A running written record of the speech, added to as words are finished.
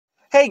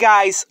Hey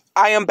guys,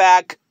 I am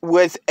back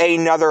with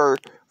another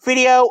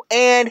video,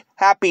 and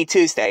happy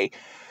Tuesday.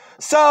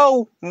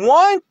 So,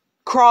 one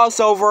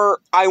crossover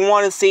I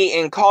want to see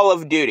in Call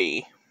of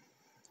Duty.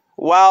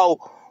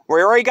 Well,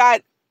 we already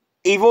got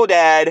Evil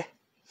Dead,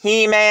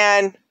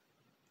 He-Man,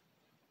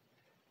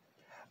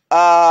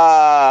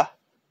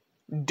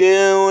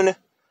 Dune,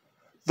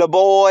 The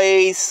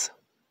Boys,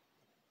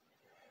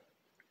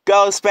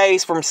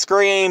 Ghostface from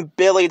Scream,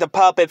 Billy the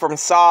Puppet from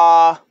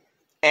Saw,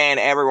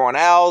 and everyone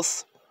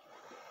else.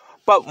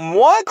 But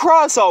one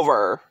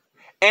crossover,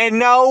 and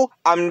no,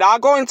 I'm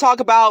not going to talk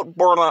about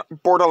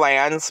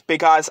Borderlands,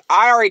 because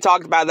I already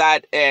talked about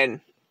that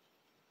in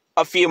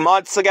a few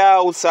months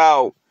ago,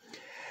 so,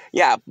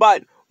 yeah,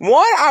 but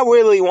one I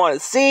really want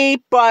to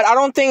see, but I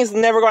don't think it's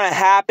never going to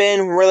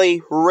happen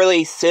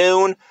really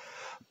soon,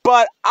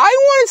 but I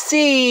want to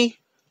see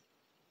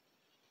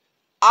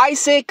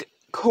Isaac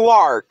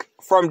Clarke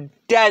from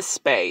Dead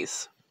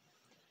Space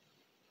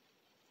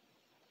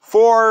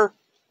for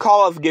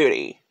Call of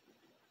Duty.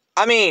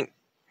 I mean,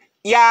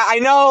 yeah, I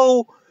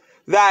know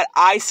that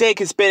Isaac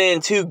has been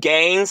in 2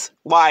 games,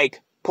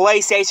 like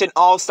PlayStation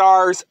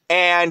All-Stars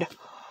and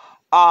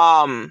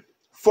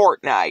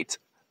Fortnite.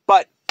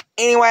 But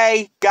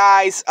anyway,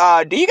 guys,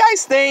 do you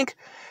guys think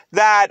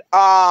that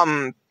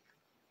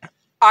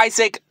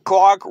Isaac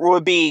Clarke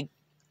would be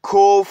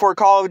cool for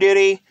Call of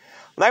Duty?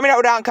 Let me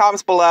know down in the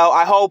comments below.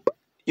 I hope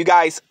you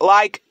guys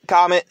like,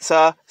 comment,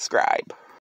 subscribe.